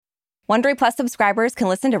Wondery Plus subscribers can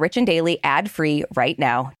listen to Rich and Daily ad-free right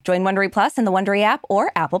now. Join Wondery Plus in the Wondery app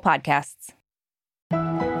or Apple Podcasts.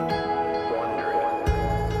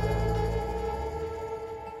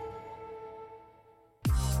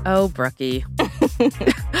 Oh, Brookie.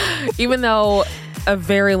 Even though a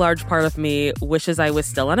very large part of me wishes I was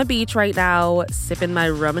still on a beach right now, sipping my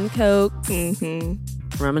rum and coke.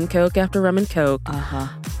 Rum and coke after rum and coke.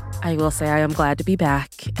 I will say I am glad to be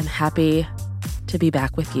back and happy to be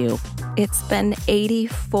back with you. It's been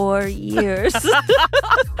 84 years.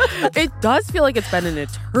 It does feel like it's been an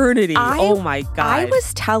eternity. Oh my God. I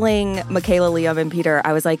was telling Michaela, Liam, and Peter,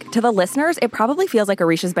 I was like, to the listeners, it probably feels like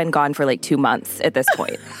Arisha's been gone for like 2 months at this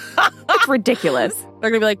point. It's ridiculous. They're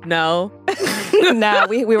going to be like, no. No,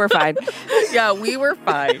 we were fine. Yeah, we were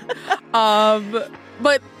fine.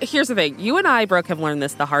 But here's the thing. You and I, Brooke, have learned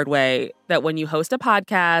this the hard way, that when you host a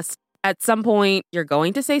podcast, at some point, you're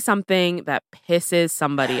going to say something that pisses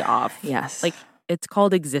somebody off. Yes. Like, it's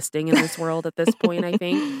called existing in this world at this point, I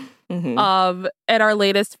think. And our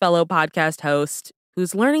latest fellow podcast host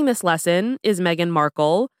who's learning this lesson is Meghan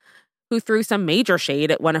Markle, who threw some major shade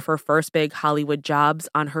at one of her first big Hollywood jobs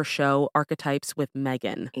on her show Archetypes with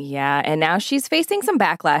Meghan. Yeah, and now she's facing some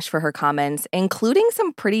backlash for her comments, including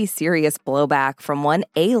some pretty serious blowback from one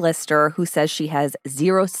A-lister who says she has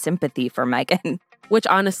zero sympathy for Meghan. Which,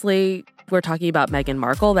 honestly, we're talking about Meghan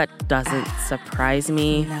Markle. That doesn't surprise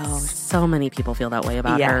me. No. So many people feel that way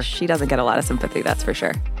about her. Yeah, she doesn't get a lot of sympathy, that's for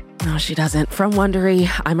sure. No, she doesn't. From Wondery,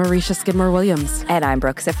 I'm Arisha Skidmore-Williams. And I'm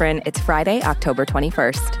Brooke Siffrin. It's Friday, October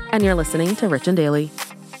 21st. And you're listening to Rich and Daily.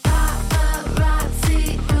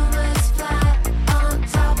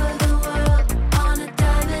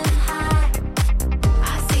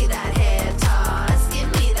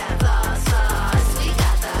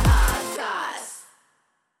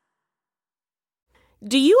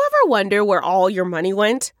 Do you ever wonder where all your money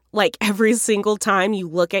went? Like every single time you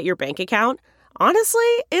look at your bank account? Honestly,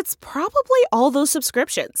 it's probably all those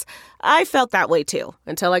subscriptions. I felt that way too,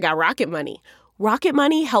 until I got Rocket Money. Rocket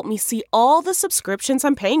Money helped me see all the subscriptions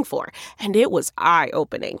I'm paying for, and it was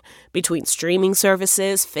eye-opening. Between streaming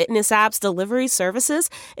services, fitness apps, delivery services,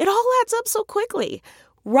 it all adds up so quickly.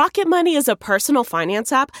 Rocket Money is a personal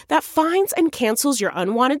finance app that finds and cancels your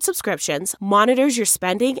unwanted subscriptions, monitors your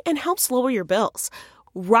spending, and helps lower your bills.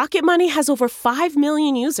 Rocket Money has over 5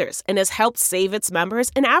 million users and has helped save its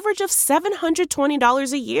members an average of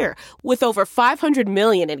 $720 a year, with over 500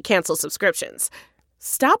 million in canceled subscriptions.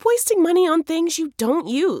 Stop wasting money on things you don't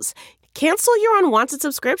use. Cancel your unwanted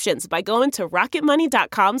subscriptions by going to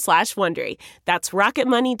rocketmoney.com/Wondery. That's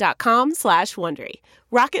rocketmoney.com/Wondery.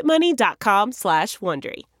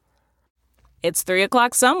 rocketmoney.com/Wondery. It's 3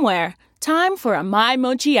 o'clock somewhere. Time for a My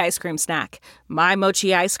Mochi ice cream snack. My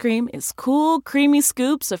Mochi ice cream is cool, creamy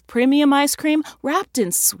scoops of premium ice cream wrapped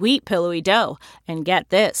in sweet, pillowy dough. And get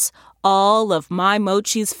this, all of My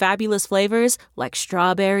Mochi's fabulous flavors, like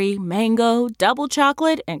strawberry, mango, double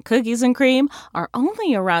chocolate, and cookies and cream, are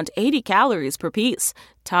only around 80 calories per piece.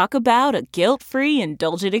 Talk about a guilt-free,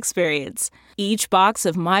 indulgent experience. Each box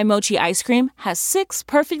of My Mochi ice cream has 6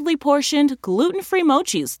 perfectly portioned, gluten-free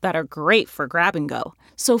mochis that are great for grab and go.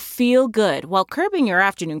 So feel good while curbing your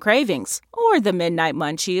afternoon cravings, or the midnight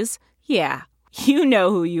munchies. Yeah, you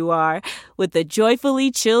know who you are, with the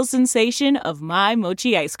joyfully chill sensation of My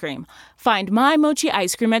Mochi ice cream. Find My Mochi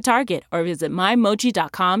ice cream at Target or visit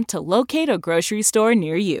MyMochi.com to locate a grocery store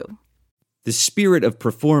near you. The spirit of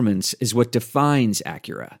performance is what defines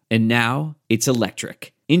Acura, and now it's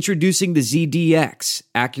electric. Introducing the ZDX,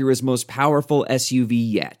 Acura's most powerful SUV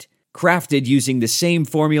yet. Crafted using the same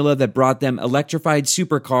formula that brought them electrified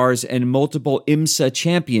supercars and multiple IMSA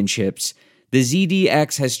championships, the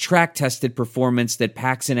ZDX has track-tested performance that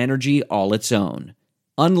packs an energy all its own.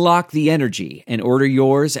 Unlock the energy and order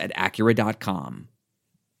yours at Acura.com.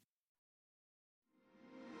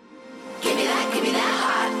 Give me that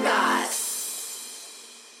hot goss.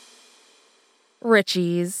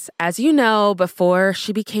 Richies, as you know, before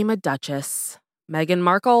she became a duchess, Meghan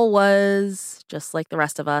Markle was, just like the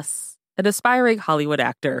rest of us, an aspiring Hollywood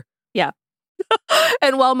actor. Yeah.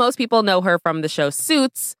 And while most people know her from the show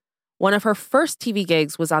Suits, one of her first TV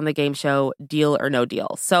gigs was on the game show Deal or No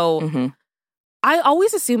Deal. So I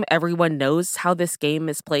always assume everyone knows how this game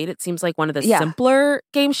is played. It seems like one of the simpler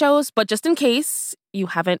game shows, but just in case you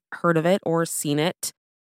haven't heard of it or seen it,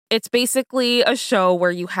 it's basically a show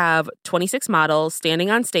where you have 26 models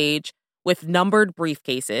standing on stage with numbered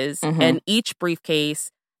briefcases, and each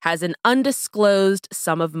briefcase has an undisclosed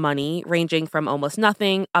sum of money ranging from almost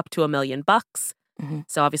nothing up to $1 million.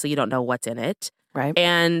 So obviously you don't know what's in it. Right.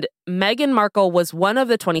 And Meghan Markle was one of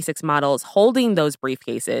the 26 models holding those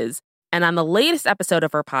briefcases. And on the latest episode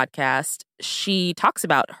of her podcast, she talks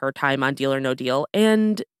about her time on Deal or No Deal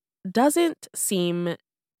and doesn't seem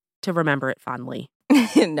to remember it fondly.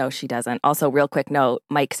 No, she doesn't. Also, real quick note,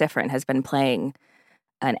 Mike Sifrin has been playing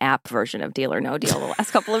an app version of Deal or No Deal the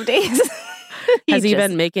last couple of days. Has he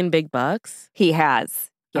been making big bucks? He has.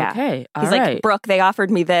 Yeah. Okay. He's like, Brooke, they offered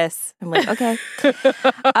me this. I'm like, okay.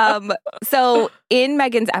 So in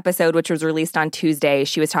Megan's episode, which was released on Tuesday,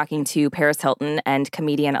 she was talking to Paris Hilton and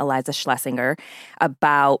comedian Eliza Schlesinger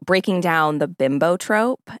about breaking down the bimbo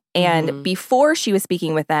trope. And before she was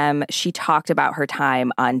speaking with them, she talked about her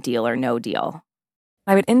time on Deal or No Deal.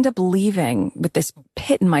 I would end up leaving with this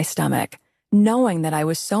pit in my stomach, knowing that I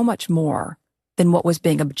was so much more than what was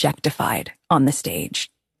being objectified on the stage.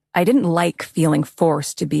 I didn't like feeling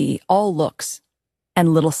forced to be all looks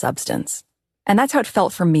and little substance. And that's how it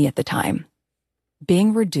felt for me at the time,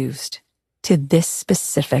 being reduced to this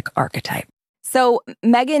specific archetype. So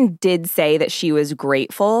Megan did say that she was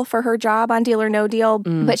grateful for her job on Deal or No Deal,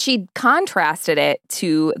 but she contrasted it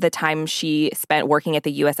to the time she spent working at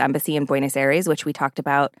the U.S. Embassy in Buenos Aires, which we talked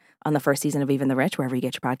about on the first season of Even the Rich, wherever you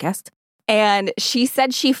get your podcast. And she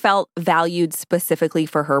said she felt valued specifically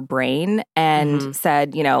for her brain and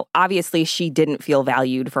said, you know, obviously she didn't feel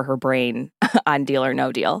valued for her brain on Deal or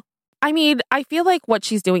No Deal. I mean, I feel like what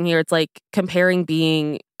she's doing here, it's like comparing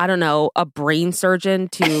being, I don't know, a brain surgeon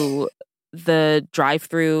to the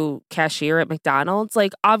drive-through cashier at McDonald's.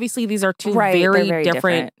 Like, obviously these are two very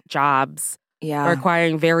different jobs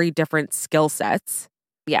requiring very different skill sets.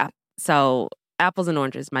 Yeah. So apples and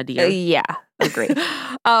oranges, my dear. Yeah, agree.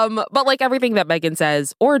 But like everything that Megan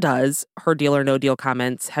says or does, her Deal or No Deal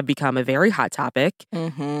comments have become a very hot topic.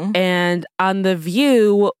 And on The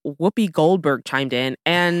View, Whoopi Goldberg chimed in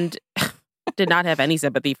and did not have any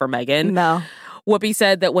sympathy for Megan. No. Whoopi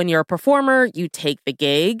said that when you're a performer, you take the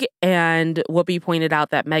gig. And Whoopi pointed out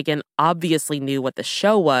that Megan obviously knew what the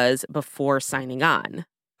show was before signing on.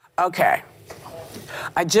 Okay.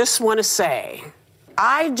 I just want to say,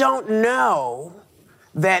 I don't know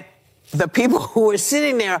that the people who are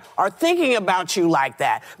sitting there are thinking about you like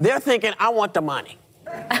that. They're thinking, I want the money.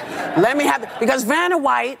 Let me have it. Because Vanna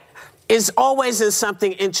White is always in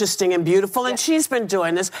something interesting and beautiful, and she's been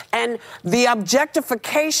doing this. And the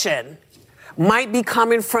objectification might be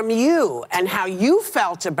coming from you and how you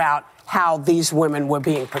felt about how these women were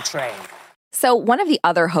being portrayed. So one of the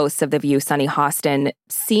other hosts of The View, Sunny Hostin,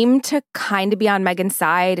 seemed to kind of be on Megan's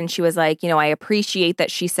side. And she was like, you know, I appreciate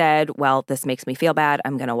that she said, well, this makes me feel bad.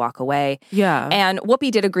 I'm going to walk away. Yeah. And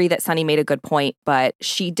Whoopi did agree that Sunny made a good point, but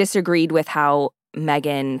she disagreed with how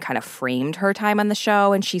Megan kind of framed her time on the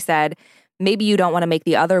show. And she said, maybe you don't want to make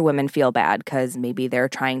the other women feel bad because maybe they're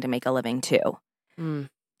trying to make a living too. And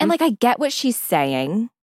like, I get what she's saying,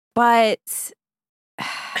 but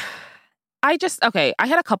I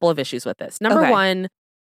had a couple of issues with this. Number one,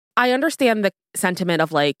 I understand the sentiment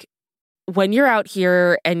of like, when you're out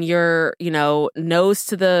here and you're, you know, nose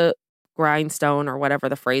to the grindstone or whatever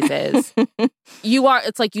the phrase is,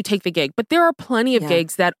 it's like you take the gig. But there are plenty of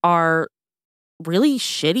gigs that are really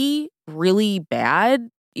shitty, really bad.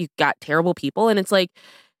 You've got terrible people. And it's like,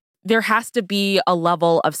 there has to be a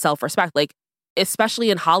level of self-respect. Like, especially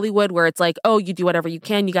in Hollywood where it's like, oh, you do whatever you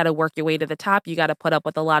can. You got to work your way to the top. You got to put up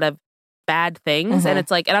with a lot of bad things. And it's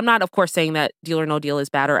like, and I'm not, of course, saying that Deal or No Deal is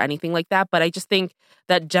bad or anything like that, but I just think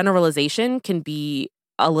that generalization can be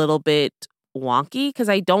a little bit wonky because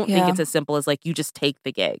I don't think it's as simple as like, you just take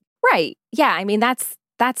the gig. Right. Yeah. I mean, that's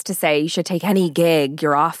to say you should take any gig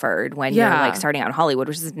you're offered when you're like starting out in Hollywood,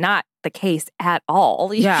 which is not the case at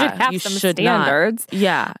all. You should have some standards.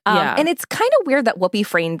 Yeah. And it's kind of weird that Whoopi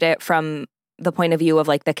framed it from the point of view of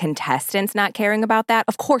like the contestants not caring about that.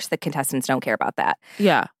 Of course, the contestants don't care about that.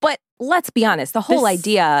 Yeah. But let's be honest, the whole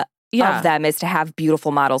idea of them is to have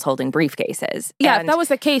beautiful models holding briefcases. Yeah, if that was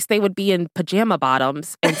the case, they would be in pajama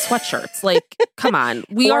bottoms and sweatshirts. Like, come on.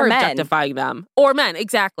 We are objectifying them. Or men,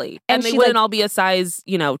 exactly. And they wouldn't all be a size,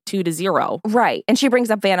 2 to 0. Right. And she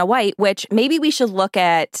brings up Vanna White, which maybe we should look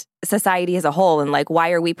at society as a whole and like,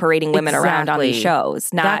 why are we parading women around on these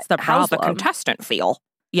shows? Not That's the problem. How's the contestant feel?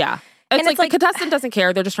 Yeah. It's like the contestant doesn't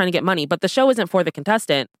care. They're just trying to get money. But the show isn't for the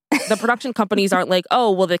contestant. The production companies aren't like,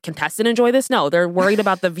 oh, will the contestant enjoy this? No, they're worried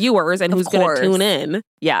about the viewers and who's going to tune in.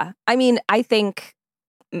 Yeah. I mean, I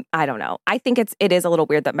don't know. I think it is a little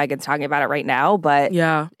weird that Megan's talking about it right now, but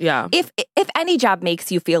yeah. If any job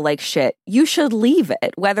makes you feel like shit, you should leave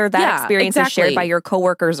it, whether that experience is shared by your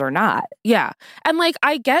coworkers or not. Yeah. And like,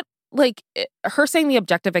 I get like her saying the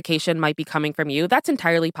objectification might be coming from you. That's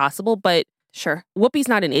entirely possible, but sure. Whoopi's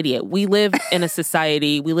not an idiot. We live in a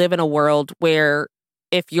society, we live in a world where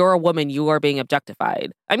if you're a woman, you are being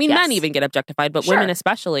objectified. I mean, men even get objectified, but women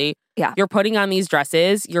especially. Yeah. You're putting on these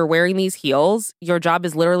dresses. You're wearing these heels. Your job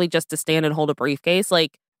is literally just to stand and hold a briefcase.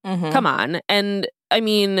 Like, come on. And I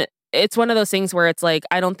mean, it's one of those things where it's like,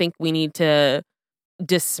 I don't think we need to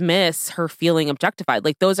dismiss her feeling objectified.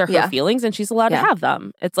 Like, those are her feelings and she's allowed to have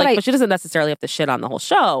them. It's like, but she doesn't necessarily have to shit on the whole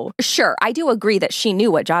show. Sure. I do agree that she knew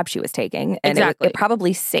what job she was taking. And it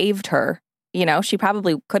probably saved her. You know, she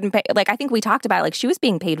probably couldn't pay. Like, I think we talked about it. Like, she was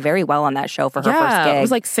being paid very well on that show for her first gig. It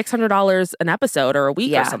was like $600 an episode or a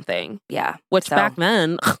week or something. Yeah. Which back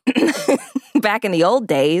then. Back in the old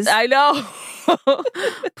days. I know.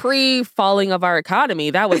 Pre-falling of our economy.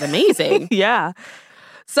 That was amazing. Yeah.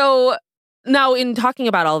 So now in talking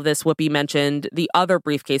about all of this, Whoopi mentioned the other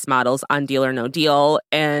briefcase models on Deal or No Deal.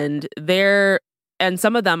 And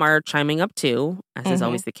some of them are chiming up too, as is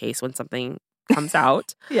always the case when something comes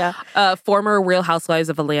out. Former Real Housewives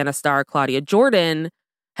of Atlanta star Claudia Jordan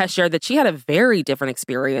has shared that she had a very different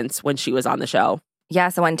experience when she was on the show. Yeah,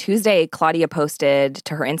 so on Tuesday, Claudia posted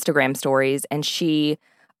to her Instagram stories, and she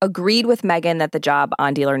agreed with Megan that the job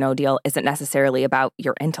on Deal or No Deal isn't necessarily about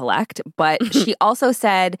your intellect, but she also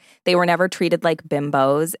said they were never treated like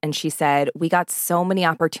bimbos, and she said, we got so many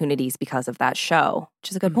opportunities because of that show,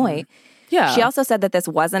 which is a good point. Yeah. She also said that this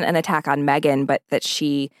wasn't an attack on Megan, but that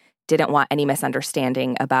she didn't want any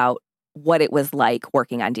misunderstanding about what it was like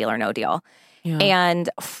working on Deal or No Deal. Yeah. And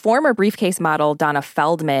former briefcase model Donna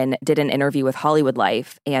Feldman did an interview with Hollywood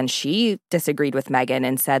Life, and she disagreed with Megan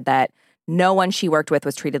and said that no one she worked with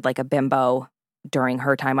was treated like a bimbo during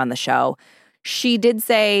her time on the show. She did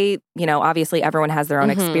say, you know, obviously everyone has their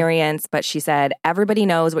own experience, but she said, everybody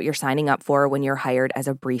knows what you're signing up for when you're hired as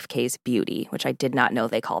a briefcase beauty, which I did not know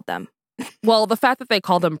they called them. Well, the fact that they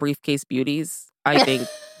call them briefcase beauties, I think,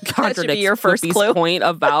 contradicts your first clue. Point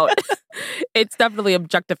about it's definitely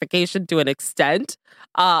objectification to an extent.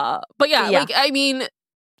 But yeah, like, I mean,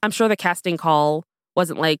 I'm sure the casting call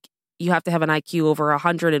wasn't like, you have to have an IQ over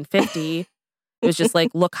 150. It was just like,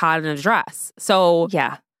 look hot in a dress. So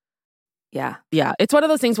yeah. It's one of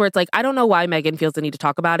those things where it's like, I don't know why Megan feels the need to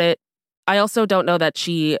talk about it. I also don't know that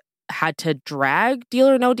she had to drag Deal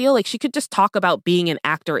or No Deal. Like, she could just talk about being an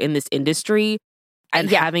actor in this industry and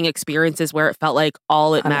having experiences where it felt like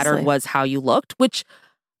all it mattered was how you looked, which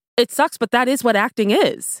it sucks, but that is what acting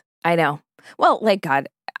is. I know. Well, like, God,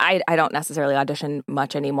 I don't necessarily audition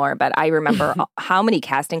much anymore, but I remember how many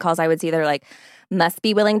casting calls I would see. They're like, must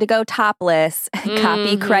be willing to go topless,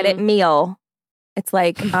 copy credit meal. It's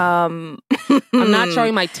like, I'm not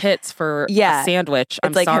showing my tits for a sandwich.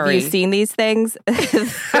 I'm like, sorry. have you seen these things?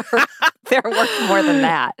 They're worth more than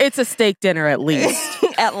that. It's a steak dinner at least.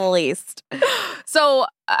 At least. So,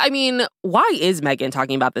 I mean, why is Megan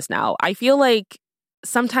talking about this now? I feel like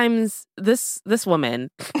sometimes this woman,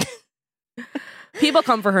 people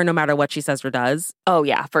come for her no matter what she says or does. Oh,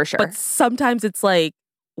 yeah, for sure. But sometimes it's like,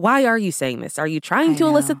 why are you saying this? Are you trying to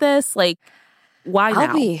elicit this? Like, why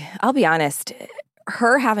now? I'll be honest.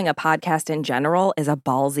 Her having a podcast in general is a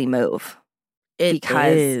ballsy move.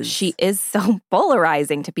 Because she is so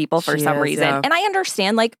polarizing to people for some reason. Yeah. And I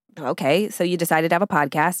understand, like, okay, so you decided to have a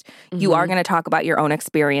podcast. You are going to talk about your own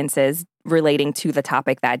experiences relating to the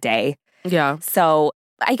topic that day. Yeah. So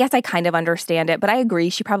I guess I kind of understand it, but I agree.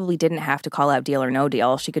 She probably didn't have to call out Deal or No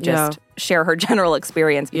Deal. She could just share her general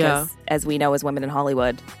experience because, as we know as women in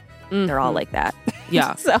Hollywood, they're all like that.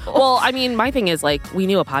 Yeah. Well, I mean, my thing is, like, we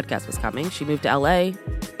knew a podcast was coming. She moved to LA.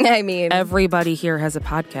 I mean, everybody here has a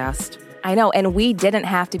podcast. I know, and we didn't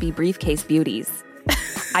have to be briefcase beauties.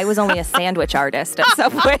 I was only a sandwich artist at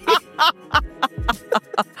Subway.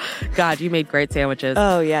 God, you made great sandwiches.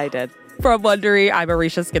 Oh, yeah, I did. From Wondery, I'm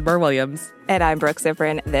Arisha Skidmore-Williams. And I'm Brooke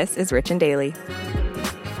Zifrin. This is Rich and Daily.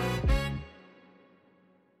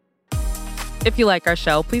 If you like our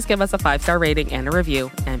show, please give us a 5-star rating and a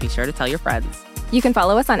review, and be sure to tell your friends. You can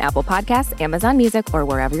follow us on Apple Podcasts, Amazon Music, or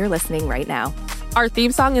wherever you're listening right now. Our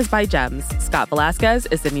theme song is by Gems. Scott Velasquez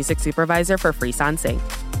is the music supervisor for Freeson Sync.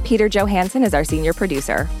 Peter Johansson is our senior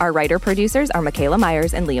producer. Our writer-producers are Michaela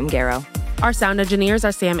Myers and Liam Garrow. Our sound engineers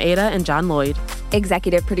are Sam Ada and John Lloyd.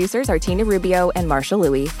 Executive producers are Tina Rubio and Marsha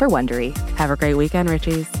Louie for Wondery. Have a great weekend,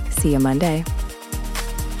 Richies. See you Monday.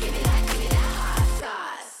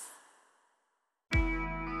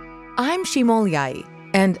 I'm Shimol Yai,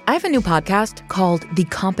 and I have a new podcast called The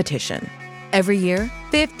Competition. Every year,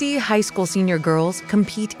 50 high school senior girls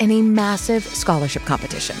compete in a massive scholarship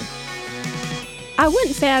competition. I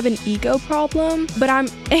wouldn't say I have an ego problem, but I'm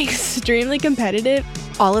extremely competitive.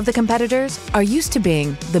 All of the competitors are used to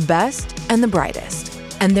being the best and the brightest,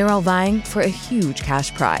 and they're all vying for a huge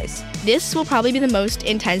cash prize. This will probably be the most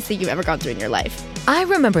intense thing you've ever gone through in your life. I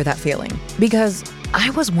remember that feeling because I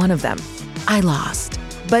was one of them. I lost.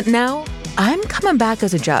 But now I'm coming back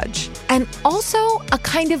as a judge. and also a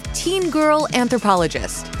kind of teen girl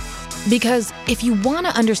anthropologist. Because if you want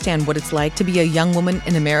to understand what it's like to be a young woman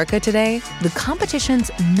in America today, The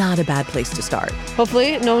Competition's not a bad place to start.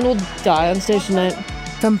 Hopefully, no one will die on stage tonight.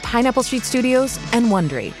 From Pineapple Street Studios and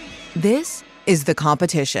Wondery, this is The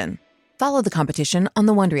Competition. Follow The Competition on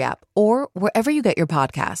the Wondery app or wherever you get your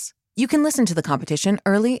podcasts. You can listen to The Competition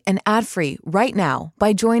early and ad-free right now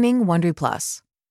by joining Wondery Plus.